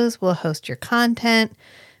videos, we'll host your content.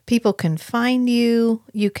 People can find you.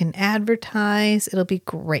 You can advertise. It'll be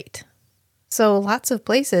great. So lots of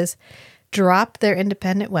places dropped their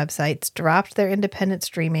independent websites, dropped their independent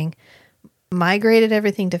streaming, migrated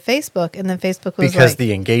everything to Facebook, and then Facebook was because like,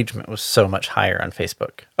 the engagement was so much higher on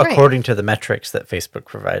Facebook, according to the metrics that Facebook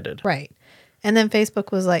provided. Right. And then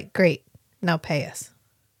Facebook was like, great, now pay us.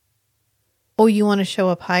 Oh, you want to show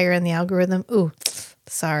up higher in the algorithm? Ooh,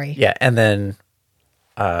 sorry. Yeah, and then,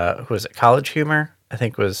 who was it? College Humor, I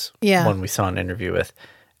think was one we saw an interview with.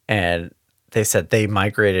 And they said they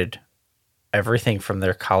migrated everything from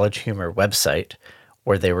their College Humor website,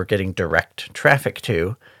 where they were getting direct traffic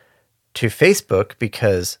to Facebook,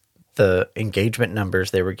 because the engagement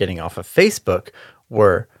numbers they were getting off of Facebook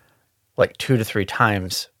were like 2 to 3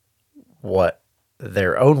 times what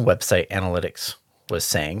their own website analytics was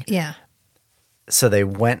saying. Yeah. So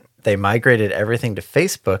they migrated everything to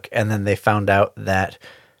Facebook, and then they found out that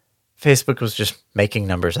Facebook was just making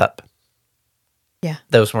numbers up. Yeah.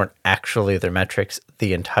 Those weren't actually their metrics.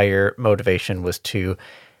 The entire motivation was to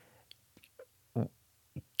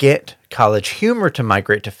get College Humor to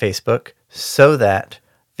migrate to Facebook so that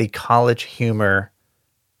the College Humor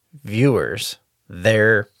viewers,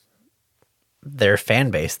 their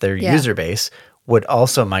fan base, their user base, would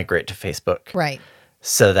also migrate to Facebook. Right.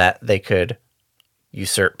 So that they could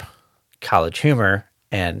usurp College Humor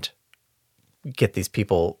and get these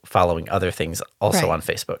people following other things also on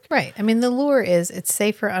Facebook. Right. I mean, the lure is it's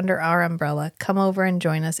safer under our umbrella. Come over and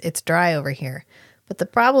join us. It's dry over here. But the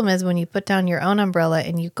problem is when you put down your own umbrella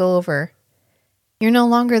and you go over, you're no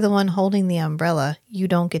longer the one holding the umbrella. You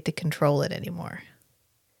don't get to control it anymore.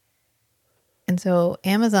 And so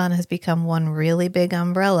Amazon has become one really big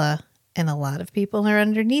umbrella, and a lot of people are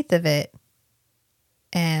underneath of it.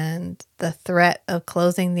 And the threat of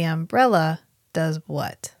closing the umbrella does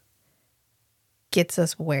what? Gets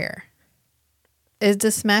us where?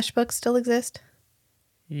 Does Smashbook still exist?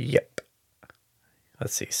 Yep.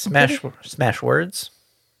 Let's see. Smashwords.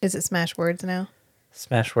 Is it Smashwords now?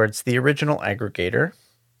 Smashwords, the original aggregator.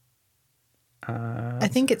 I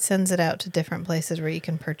think it sends it out to different places where you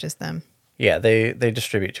can purchase them. Yeah, they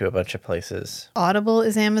distribute to a bunch of places. Audible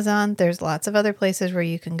is Amazon. There's lots of other places where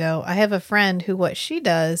you can go. I have a friend who what she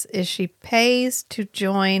does is she pays to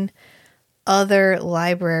join other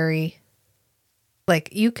library. Like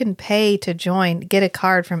you can pay to get a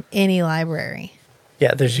card from any library.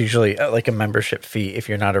 Yeah, there's usually like a membership fee if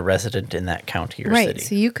you're not a resident in that county or city. Right,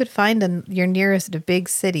 so you could find your nearest big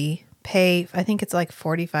city, pay, I think it's like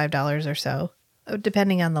 $45 or so,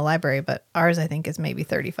 depending on the library, but ours I think is maybe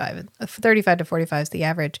 35 to 45 is the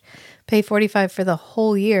average. Pay $45 for the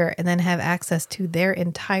whole year and then have access to their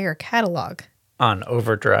entire catalog. On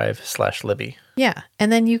Overdrive/Libby. Yeah,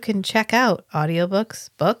 and then you can check out audiobooks,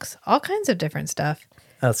 books, all kinds of different stuff.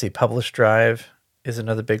 Let's see, Publish Drive is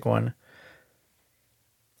another big one.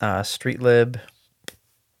 StreetLib.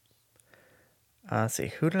 Let's see,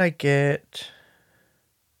 who did I get?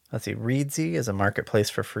 Let's see, Readsy is a marketplace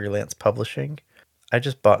for freelance publishing. I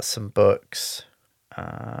just bought some books.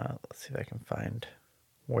 Let's see if I can find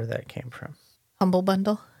where that came from. Humble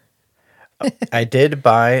Bundle.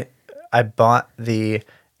 I bought the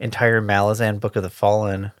entire Malazan Book of the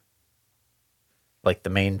Fallen, like the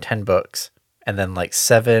main 10 books, and then like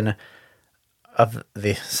some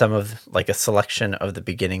of like a selection of the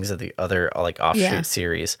beginnings of the other like offshoot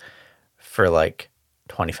series for like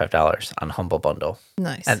 $25 on Humble Bundle.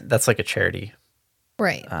 Nice. And that's like a charity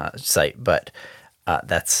site, but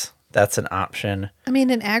that's an option. I mean,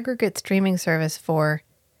 an aggregate streaming service for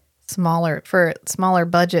smaller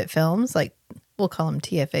budget films, like we'll call them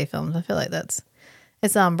TFA films. I feel like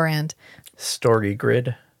it's on brand. Story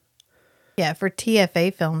Grid. Yeah, for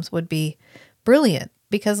TFA films would be brilliant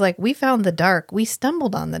because like we found The Dark. We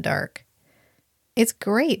stumbled on The Dark. It's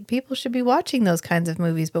great. People should be watching those kinds of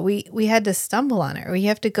movies, but we had to stumble on it. Or you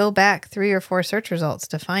have to go back 3 or 4 search results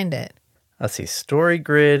to find it. Let's see. Story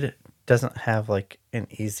Grid doesn't have like an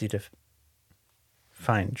easy to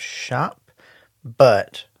find shop,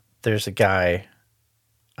 but there's a guy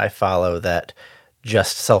I follow that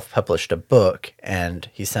just self-published a book, and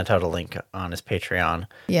he sent out a link on his Patreon.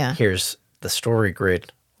 Yeah. Here's the Story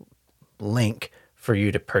Grid link for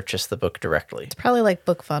you to purchase the book directly. It's probably like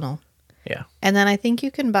BookFunnel. Yeah. And then I think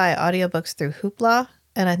you can buy audiobooks through Hoopla,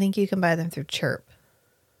 and I think you can buy them through Chirp.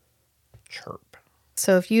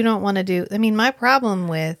 So if you don't want to do, I mean, my problem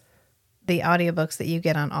with the audiobooks that you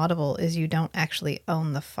get on Audible is you don't actually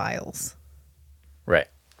own the files. Right.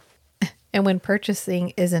 And when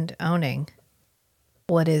purchasing isn't owning,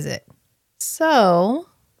 what is it? So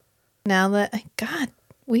now that, God,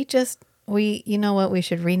 you know what? We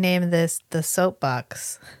should rename this the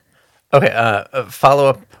Soapbox. Okay. Follow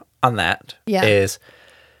up on that is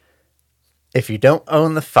if you don't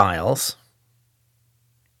own the files,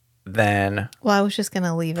 then I was just going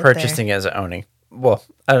to leave it purchasing as owning. Well,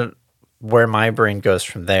 where my brain goes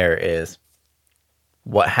from there is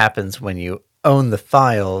what happens when you own the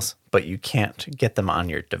files, but you can't get them on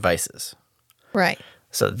your devices. Right.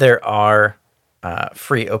 So there are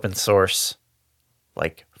free open source,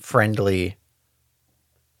 like friendly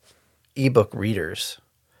ebook readers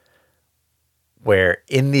where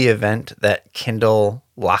in the event that Kindle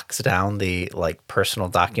locks down the like personal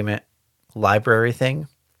document library thing,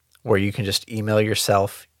 where you can just email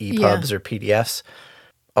yourself EPUBs Yeah. or PDFs.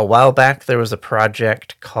 A while back, there was a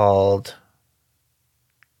project called,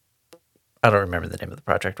 I don't remember the name of the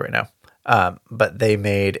project right now, but they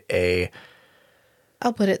made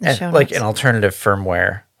I'll put it in the show like notes. an alternative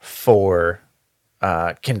firmware for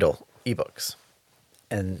Kindle ebooks.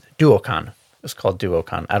 And Duocon. It's called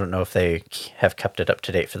Duocon. I don't know if they have kept it up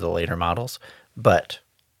to date for the later models, but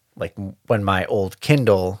like when my old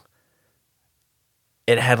Kindle,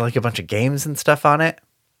 it had like a bunch of games and stuff on it.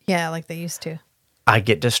 Yeah, like they used to. I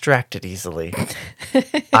get distracted easily.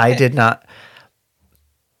 I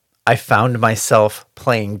found myself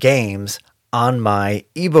playing games on my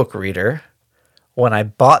ebook reader when I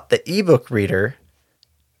bought the ebook reader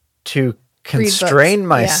to constrain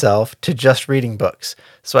myself to just reading books.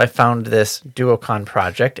 So I found this Duocon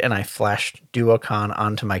project and I flashed Duocon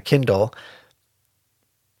onto my Kindle,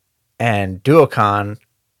 and Duocon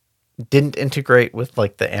didn't integrate with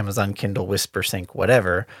like the Amazon Kindle Whisper Sync,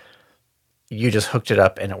 whatever. You just hooked it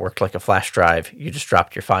up and it worked like a flash drive. You just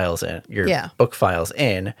dropped your files in, your book files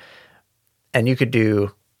in, and you could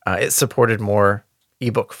do, it supported more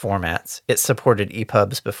ebook formats. It supported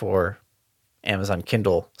EPUBs before Amazon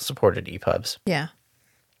Kindle supported EPUBs. Yeah.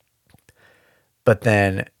 But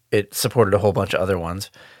then it supported a whole bunch of other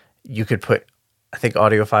ones. You could put, I think,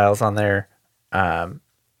 audio files on there,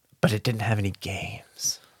 but it didn't have any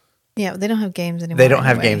games. Yeah, they don't have games anymore. They don't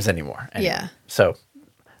have games anymore. Yeah. So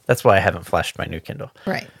that's why I haven't flashed my new Kindle.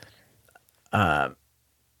 Right. But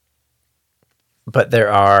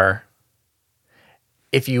there are,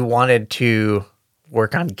 if you wanted to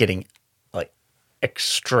work on getting, like,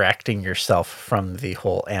 extracting yourself from the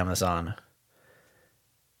whole Amazon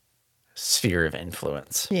sphere of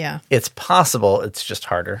influence. Yeah. It's possible. It's just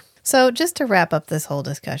harder. So just to wrap up this whole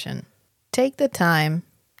discussion, take the time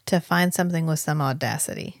to find something with some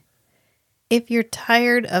audacity. If you're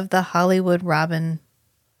tired of the Hollywood Red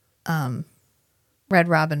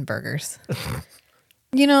Robin burgers,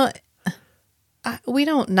 we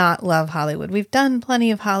don't not love Hollywood. We've done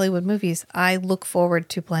plenty of Hollywood movies. I look forward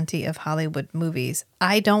to plenty of Hollywood movies.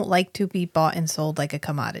 I don't like to be bought and sold like a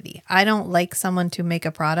commodity. I don't like someone to make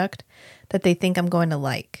a product that they think I'm going to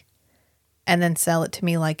like and then sell it to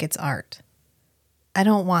me like it's art. I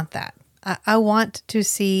don't want that. I want to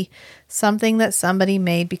see something that somebody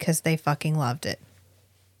made because they fucking loved it.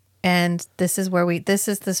 And this is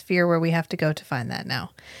the sphere where we have to go to find that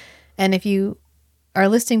now. And if you are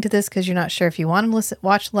listening to this because you're not sure if you want to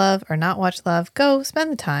watch Love or not watch Love, go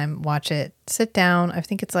spend the time, watch it, sit down. I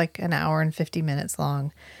think it's like an hour and 50 minutes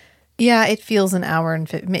long. Yeah, it feels an hour and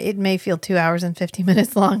it may feel 2 hours and 50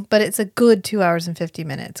 minutes long, but it's a good 2 hours and 50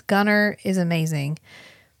 minutes. Gunnar is amazing.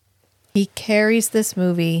 He carries this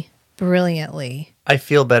movie brilliantly. I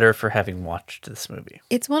feel better for having watched this movie.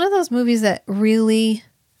 It's one of those movies that really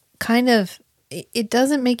kind of, it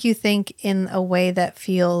doesn't make you think in a way that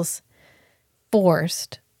feels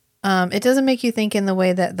forced. It doesn't make you think in the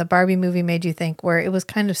way that the Barbie movie made you think, where it was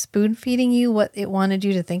kind of spoon feeding you what it wanted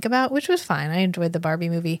you to think about, which was fine. I enjoyed the Barbie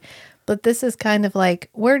movie, but this is kind of like,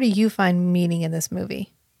 where do you find meaning in this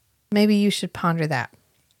movie? Maybe you should ponder that.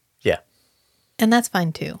 Yeah. And that's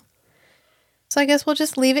fine too. So I guess we'll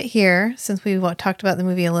just leave it here since we talked about the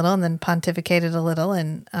movie a little and then pontificated a little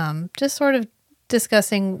and just sort of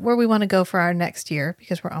discussing where we want to go for our next year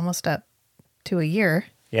because we're almost up to a year.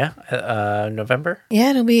 Yeah. November?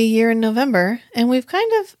 Yeah, it'll be a year in November. And we've kind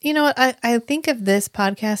of, I think of this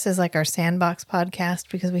podcast as like our sandbox podcast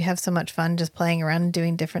because we have so much fun just playing around and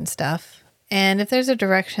doing different stuff. And if there's a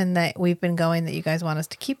direction that we've been going that you guys want us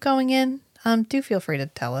to keep going in, do feel free to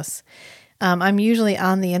tell us. I'm usually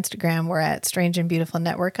on the Instagram. We're at Strange and Beautiful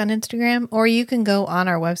Network on Instagram, or you can go on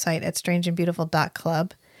our website at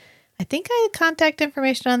strangeandbeautiful.club. I think I had contact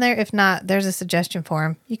information on there. If not, there's a suggestion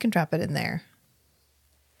form. You can drop it in there.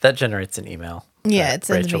 That generates an email. Yeah, it's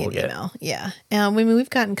in the email. Yeah. We've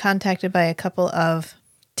gotten contacted by a couple of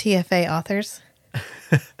TFA authors.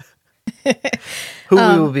 Who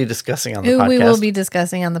we will be discussing on the podcast. Who we will be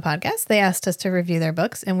discussing on the podcast. They asked us to review their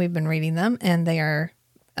books, and we've been reading them, and they are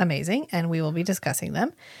amazing, and we will be discussing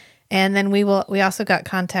them. And then we also got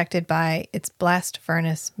contacted by it's Blast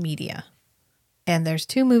Furnace Media. And there's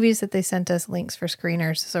 2 movies that they sent us links for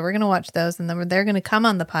screeners. So we're going to watch those, and then they're going to come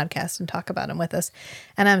on the podcast and talk about them with us.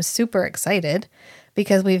 And I'm super excited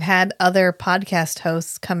because we've had other podcast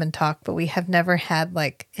hosts come and talk, but we have never had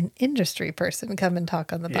like an industry person come and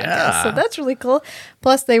talk on the podcast. Yeah. So that's really cool.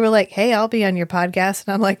 Plus they were like, hey, I'll be on your podcast.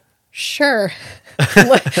 And I'm like, sure.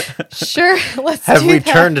 Sure. Let's Have do we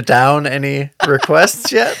that. turned down any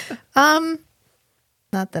requests yet?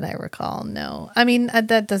 Not that I recall, no. I mean,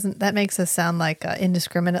 that makes us sound like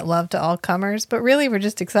indiscriminate love to all comers, but really we're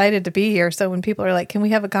just excited to be here. So when people are like, can we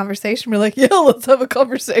have a conversation? We're like, yeah, let's have a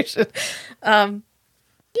conversation.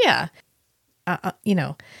 Yeah.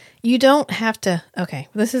 You don't have to, okay,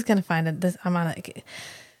 this is going to find it.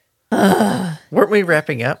 Weren't we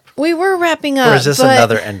wrapping up? We were wrapping up. Or is this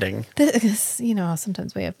another ending?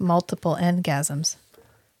 Sometimes we have multiple endgasms.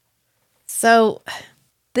 So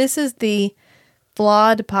this is the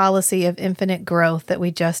flawed policy of infinite growth that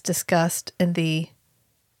we just discussed in the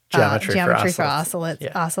geometry for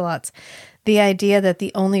ocelots. The idea that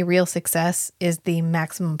the only real success is the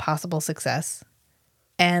maximum possible success.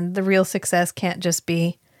 And the real success can't just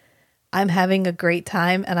be, I'm having a great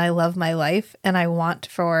time and I love my life and I want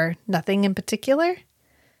for nothing in particular.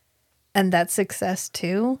 And that's success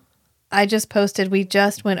too. I just posted, we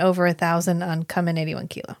just went over 1,000 on Come in 81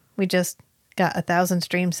 Kilo. We just got 1,000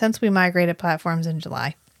 streams since we migrated platforms in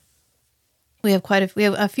July. We have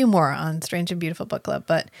a few more on Strange and Beautiful Book Club,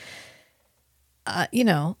 but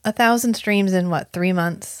 1,000 streams in 3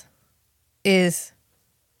 months is,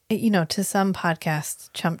 to some podcasts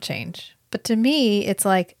chump change. But to me, it's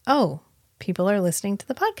like, oh, people are listening to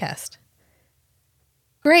the podcast.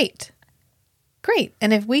 Great.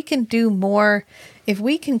 And if we can do more, if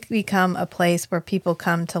we can become a place where people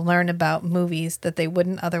come to learn about movies that they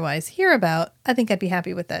wouldn't otherwise hear about, I think I'd be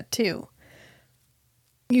happy with that too.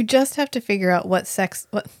 You just have to figure out what success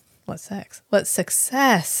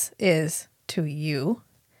is to you,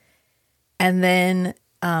 and then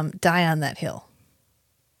die on that hill.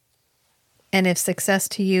 And if success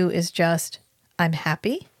to you is just, I'm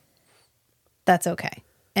happy, that's okay.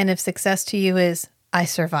 And if success to you is, I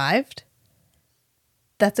survived,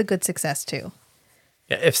 that's a good success too.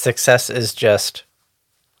 Yeah, if success is just,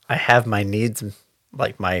 I have my needs,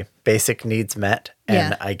 like my basic needs met,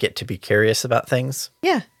 and I get to be curious about things.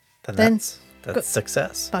 Yeah. Then that's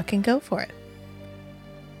success. Fucking go for it.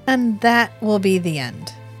 And that will be the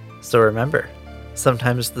end. So remember,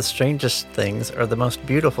 sometimes the strangest things are the most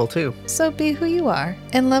beautiful too. So be who you are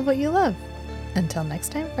and love what you love. Until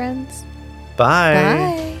next time, friends. Bye.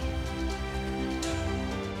 Bye.